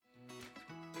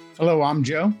Hello, I'm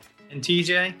Joe. And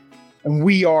TJ. And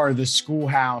we are the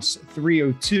Schoolhouse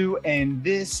 302. And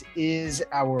this is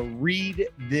our Read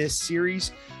This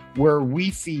series where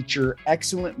we feature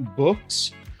excellent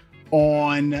books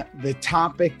on the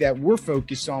topic that we're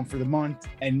focused on for the month.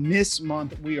 And this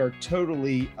month, we are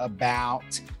totally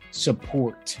about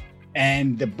support.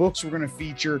 And the books we're going to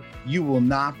feature, you will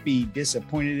not be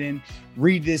disappointed in.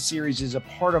 Read This series is a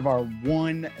part of our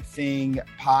One Thing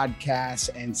podcast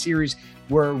and series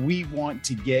where we want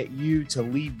to get you to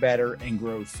lead better and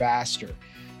grow faster.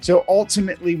 So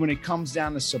ultimately, when it comes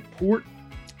down to support,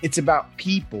 it's about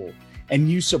people and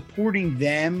you supporting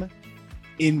them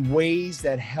in ways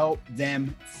that help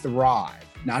them thrive,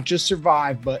 not just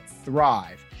survive, but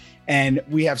thrive. And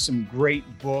we have some great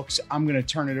books. I'm going to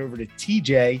turn it over to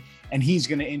TJ, and he's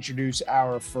going to introduce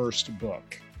our first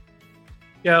book.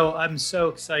 Yo, I'm so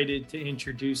excited to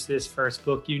introduce this first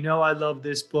book. You know, I love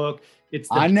this book. It's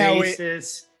the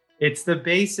basis. It's the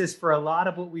basis for a lot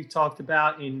of what we've talked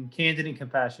about in Candid and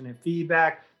Compassionate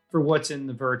Feedback, for what's in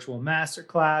the virtual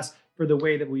masterclass, for the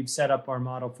way that we've set up our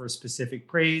model for specific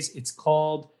praise. It's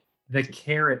called The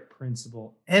Carrot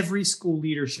Principle. Every school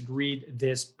leader should read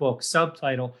this book.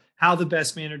 Subtitle: How the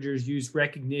Best Managers Use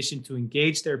Recognition to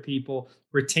Engage Their People,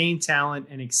 Retain Talent,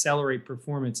 and Accelerate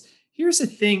Performance. Here's the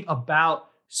thing about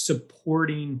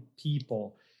supporting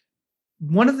people.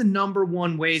 One of the number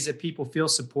one ways that people feel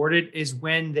supported is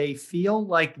when they feel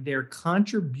like their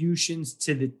contributions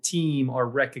to the team are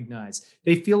recognized.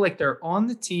 They feel like they're on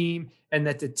the team and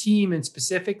that the team, and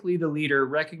specifically the leader,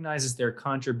 recognizes their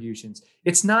contributions.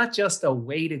 It's not just a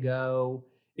way to go.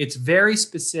 It's very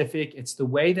specific. It's the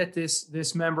way that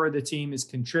this member of the team is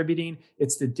contributing.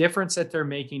 It's the difference that they're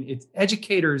making. It's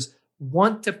educators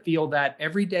want to feel that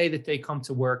every day that they come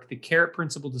to work. The Carrot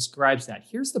Principle describes that.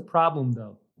 Here's the problem,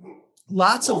 though.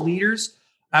 Lots of leaders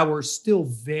are still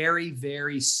very,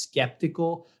 very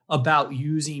skeptical about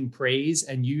using praise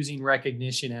and using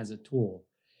recognition as a tool.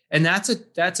 And that's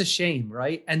a shame,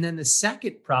 right? And then the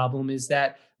second problem is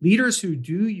that leaders who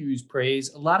do use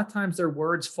praise, a lot of times their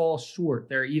words fall short.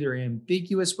 They're either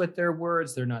ambiguous with their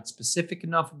words, they're not specific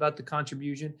enough about the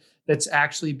contribution that's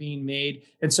actually being made.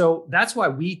 And so that's why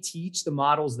we teach the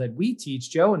models that we teach,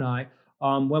 Joe and I,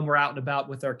 when we're out and about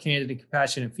with our Candid and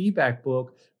Compassionate Feedback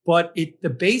book. But the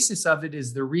basis of it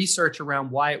is the research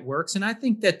around why it works. And I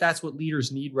think that that's what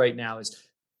leaders need right now, is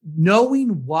knowing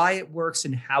why it works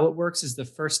and how it works is the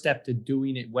first step to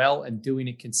doing it well and doing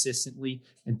it consistently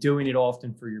and doing it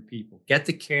often for your people. Get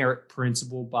The Carrot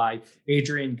Principle by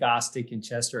Adrian Gostick and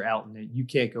Chester Elton. You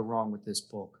can't go wrong with this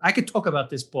book. I could talk about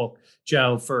this book,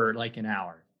 Joe, for like an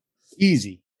hour.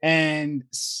 Easy. And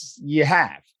you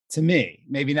have, to me,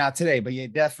 maybe not today, but you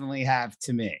definitely have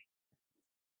to me.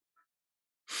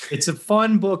 It's a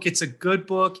fun book. It's a good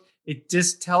book. It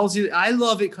just tells you, I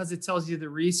love it because it tells you the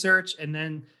research. And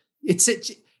then it's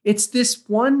this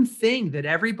one thing that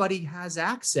everybody has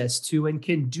access to and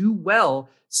can do well,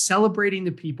 celebrating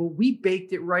the people. We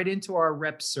baked it right into our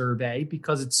rep survey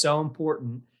because it's so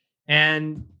important.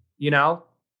 And, you know,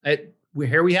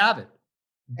 here we have it.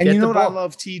 And you know what I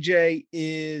love, TJ,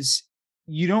 is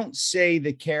you don't say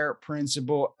the Carrot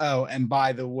Principle. Oh, and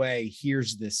by the way,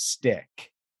 here's the stick.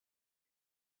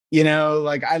 You know,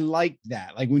 like I like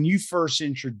that. Like when you first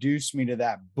introduced me to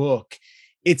that book,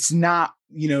 it's not,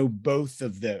 both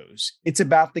of those. It's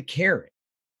about the carrot.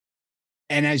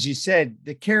 And as you said,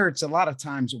 the carrot's a lot of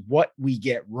times what we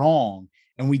get wrong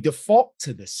and we default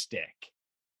to the stick.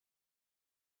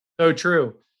 So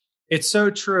true. It's so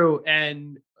true.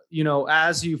 And,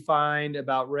 as you find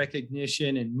about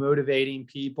recognition and motivating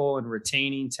people and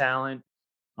retaining talent,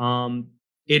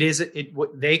 it is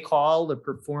what they call the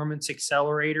performance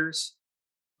accelerators.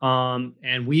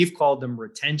 And we've called them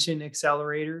retention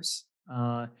accelerators.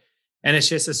 And it's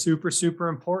just a super, super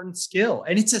important skill.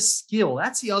 And it's a skill.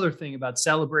 That's the other thing about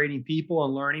celebrating people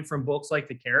and learning from books like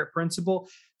The Carrot Principle.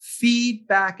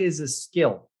 Feedback is a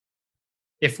skill.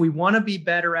 If we want to be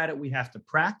better at it, we have to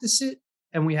practice it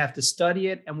and we have to study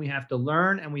it and we have to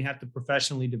learn and we have to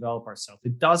professionally develop ourselves.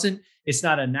 It's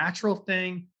not a natural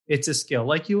thing. It's a skill.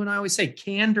 Like you and I always say,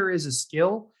 candor is a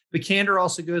skill, but candor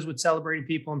also goes with celebrating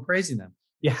people and praising them.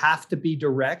 You have to be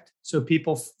direct so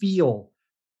people feel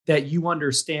that you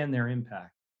understand their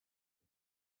impact.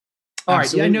 All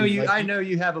Absolutely. Right. I know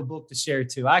you have a book to share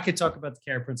too. I could talk about The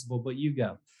Carrot Principle, but you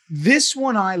go. This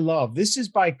one I love. This is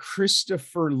by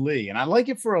Christopher Lee, and I like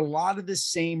it for a lot of the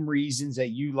same reasons that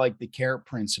you like The Carrot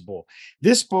Principle.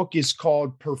 This book is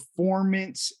called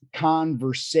Performance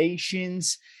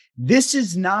Conversations. This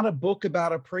is not a book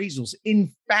about appraisals.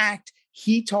 In fact,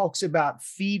 he talks about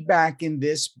feedback in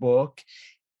this book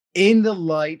in the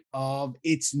light of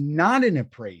it's not an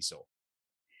appraisal.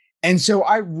 And so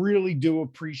I really do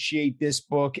appreciate this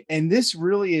book. And this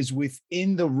really is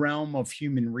within the realm of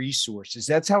human resources.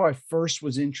 That's how I first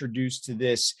was introduced to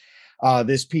this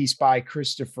piece by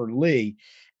Christopher Lee.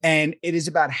 And it is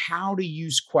about how to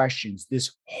use questions.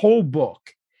 This whole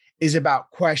book is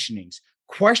about questionings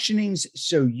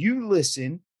so you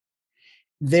listen,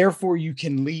 therefore you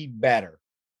can lead better.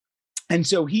 And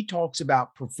so he talks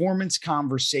about performance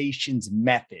conversations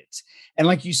methods. And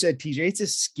like you said, TJ, it's a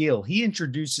skill. He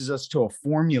introduces us to a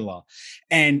formula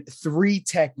and 3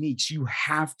 techniques you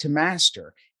have to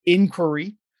master: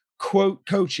 inquiry, quote,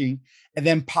 coaching, and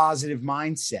then positive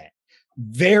mindset.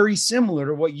 Very similar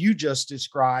to what you just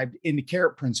described in the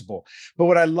carrot principle. But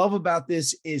what I love about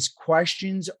this is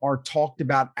questions are talked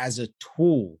about as a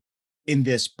tool in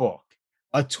this book,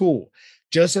 a tool.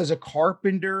 Just as a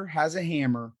carpenter has a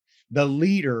hammer, the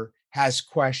leader has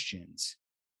questions.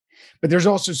 But there's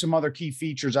also some other key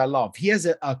features I love. He has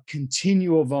a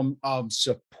continuum of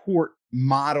support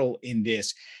model in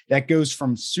this that goes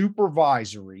from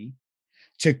supervisory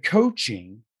to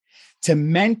coaching to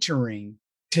mentoring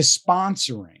to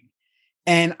sponsoring.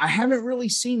 And I haven't really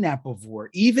seen that before.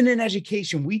 Even in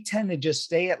education, we tend to just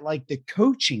stay at like the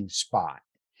coaching spot.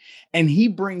 And he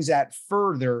brings that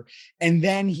further. And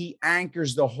then he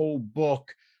anchors the whole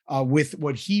book with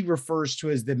what he refers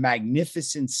to as the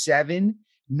Magnificent Seven.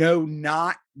 No,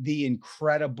 not the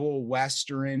incredible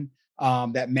Western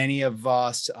that many of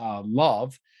us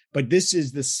love, but this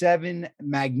is the 7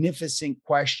 magnificent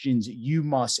questions you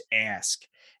must ask.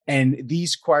 And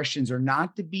these questions are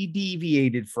not to be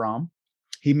deviated from.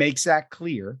 He makes that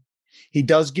clear. He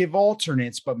does give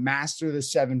alternates, but master the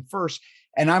 7 first.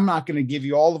 And I'm not going to give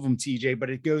you all of them, TJ,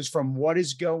 but it goes from what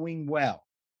is going well,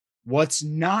 what's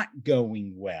not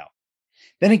going well.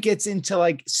 Then it gets into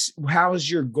like, how's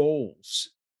your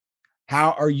goals?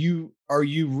 How are you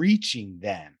reaching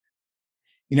them?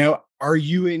 You know, are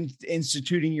you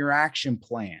instituting your action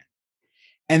plan?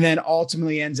 And then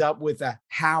ultimately ends up with a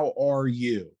how are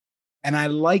you? And I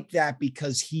like that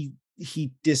because he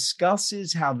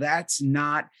discusses how that's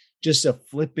not just a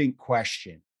flippant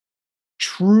question.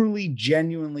 Truly,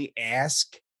 genuinely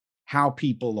ask how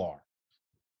people are.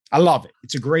 I love it.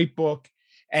 It's a great book.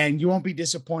 And you won't be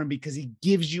disappointed because he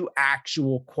gives you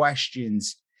actual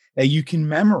questions that you can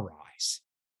memorize.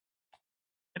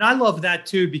 And I love that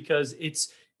too, because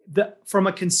it's from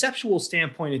a conceptual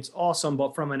standpoint, it's awesome.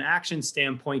 But from an action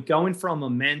standpoint, going from a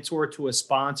mentor to a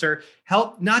sponsor,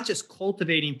 help not just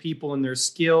cultivating people and their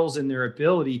skills and their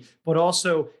ability, but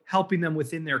also helping them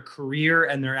within their career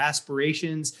and their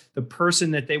aspirations, the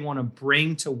person that they want to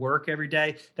bring to work every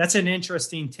day. That's an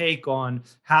interesting take on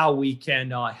how we can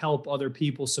help other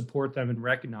people, support them, and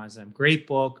recognize them. Great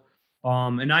book.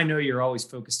 And I know you're always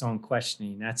focused on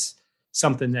questioning. That's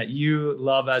something that you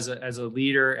love as a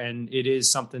leader. And it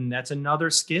is something that's another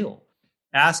skill.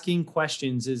 Asking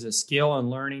questions is a skill, and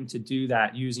learning to do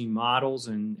that using models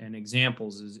and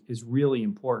examples is really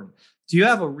important. Do you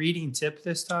have a reading tip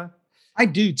this time? I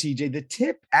do, TJ. The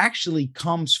tip actually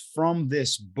comes from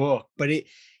this book, but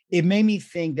it made me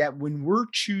think that when we're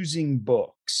choosing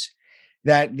books,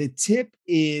 that the tip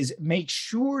is make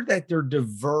sure that they're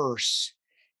diverse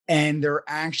and they're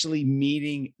actually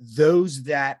meeting those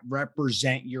that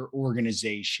represent your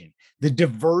organization, the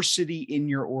diversity in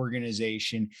your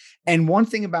organization. And one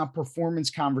thing about performance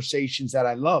conversations that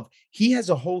I love, he has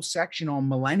a whole section on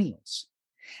millennials.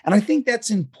 And I think that's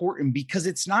important because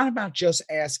it's not about just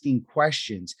asking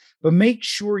questions, but make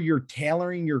sure you're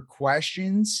tailoring your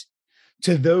questions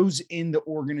to those in the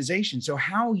organization. So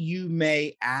how you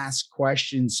may ask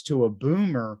questions to a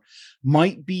boomer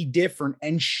might be different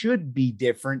and should be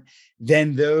different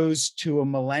than those to a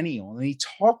millennial. And he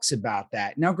talks about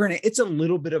that. Now, granted, it's a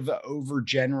little bit of an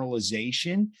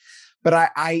overgeneralization, but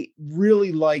I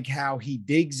really like how he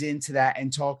digs into that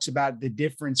and talks about the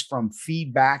difference from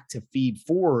feedback to feed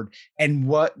forward and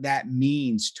what that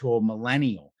means to a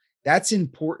millennial. That's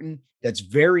important. That's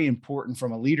very important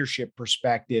from a leadership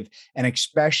perspective, and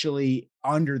especially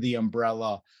under the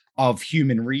umbrella of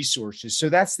human resources. So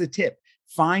that's the tip.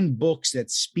 Find books that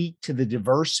speak to the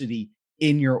diversity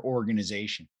in your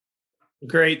organization.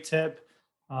 Great tip.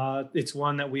 It's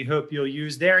one that we hope you'll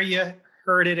use. There you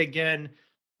heard it again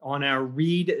on our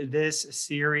Read This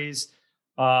series.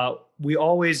 We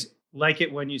always like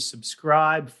it when you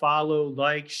subscribe, follow,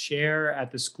 like, share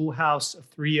at the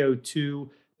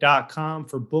Schoolhouse302.com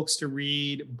for books to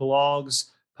read,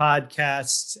 blogs,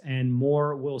 podcasts, and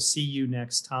more. We'll see you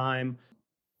next time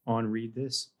on Read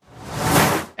This.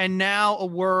 And now a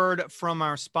word from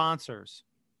our sponsors.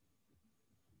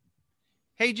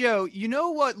 Hey, Joe, you know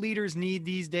what leaders need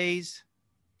these days?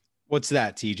 What's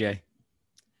that, TJ?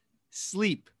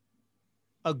 Sleep.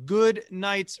 A good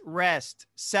night's rest,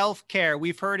 self-care.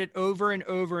 We've heard it over and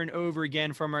over and over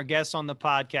again from our guests on the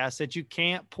podcast that you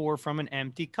can't pour from an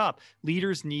empty cup.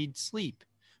 Leaders need sleep.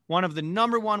 One of the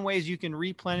number one ways you can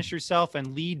replenish yourself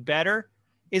and lead better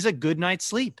is a good night's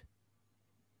sleep.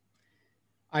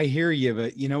 I hear you,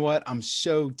 but you know what? I'm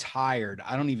so tired.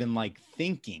 I don't even like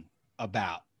thinking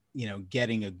about,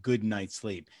 getting a good night's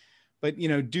sleep. But,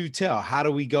 do tell, how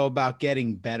do we go about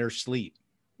getting better sleep?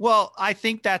 Well, I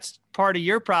think that's part of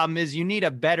your problem is you need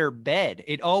a better bed.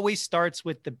 It always starts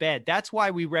with the bed. That's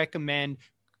why we recommend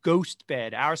Ghost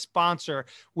Bed, our sponsor,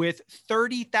 with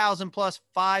 30,000 plus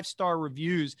 5-star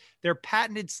reviews. Their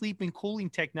patented sleep and cooling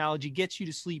technology gets you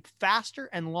to sleep faster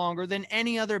and longer than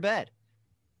any other bed.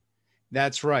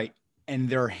 That's right. And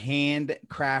their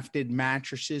handcrafted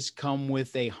mattresses come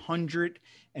with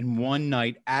 101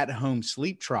 night at-home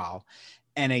sleep trial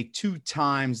and a 2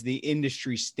 times the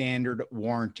industry standard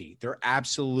warranty. They're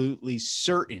absolutely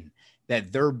certain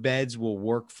that their beds will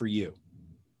work for you.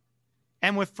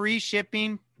 And with free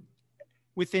shipping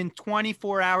within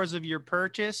 24 hours of your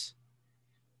purchase,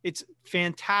 it's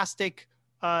fantastic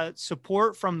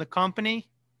support from the company.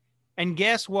 And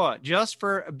guess what? Just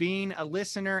for being a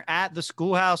listener at the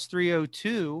Schoolhouse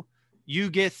 302, you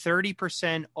get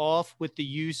 30% off with the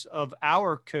use of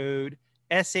our code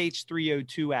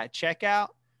SH302 at checkout.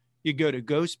 You go to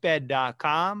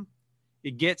ghostbed.com.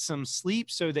 You get some sleep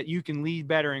so that you can lead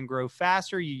better and grow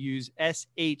faster. You use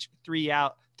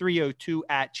SH302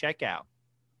 at checkout.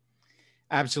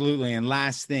 Absolutely. And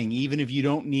last thing, even if you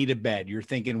don't need a bed, you're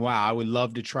thinking, wow, I would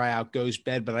love to try out Ghost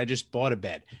Bed, but I just bought a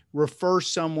bed. Refer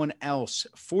someone else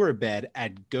for a bed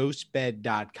at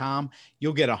ghostbed.com.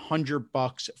 You'll get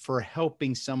 $100 for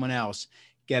helping someone else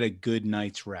get a good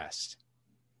night's rest.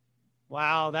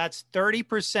 Wow, that's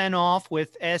 30% off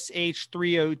with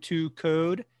SH302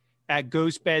 code at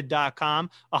ghostbed.com.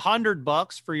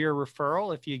 $100 for your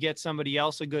referral if you get somebody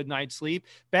else a good night's sleep.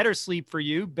 Better sleep for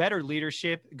you, better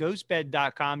leadership.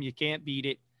 Ghostbed.com. You can't beat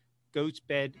it.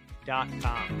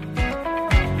 Ghostbed.com.